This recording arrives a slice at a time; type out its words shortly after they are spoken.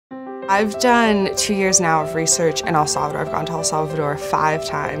I've done 2 years now of research in El Salvador. I've gone to El Salvador 5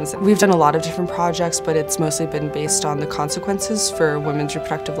 times. We've done a lot of different projects, but it's mostly been based on the consequences for women's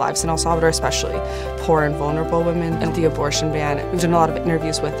reproductive lives in El Salvador, especially poor and vulnerable women, and the abortion ban. We've done a lot of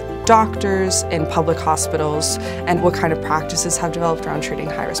interviews with doctors in public hospitals and what kind of practices have developed around treating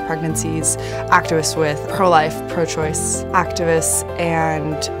high-risk pregnancies, activists with pro-life, pro-choice activists,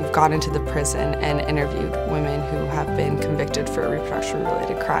 and we've gone into the prison and interviewed women who have been convicted for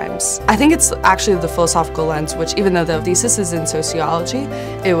reproduction-related crimes. I think it's actually the philosophical lens, which even though the thesis is in sociology,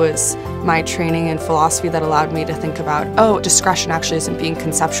 it was my training in philosophy that allowed me to think about, oh, discretion actually isn't being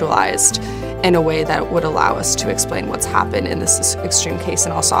conceptualized in a way that would allow us to explain what's happened in this extreme case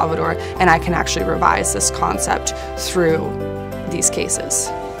in El Salvador, and I can actually revise this concept through these cases.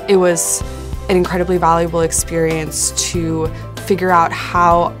 It was an incredibly valuable experience to figure out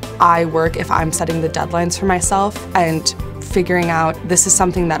how I work if I'm setting the deadlines for myself and figuring out this is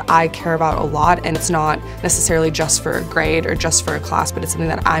something that I care about a lot, and it's not necessarily just for a grade or just for a class, but it's something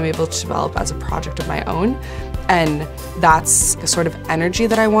that I'm able to develop as a project of my own. And that's a sort of energy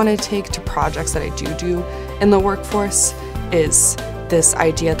that I want to take to projects that I do in the workforce, is this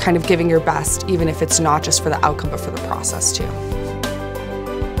idea of kind of giving your best, even if it's not just for the outcome, but for the process too.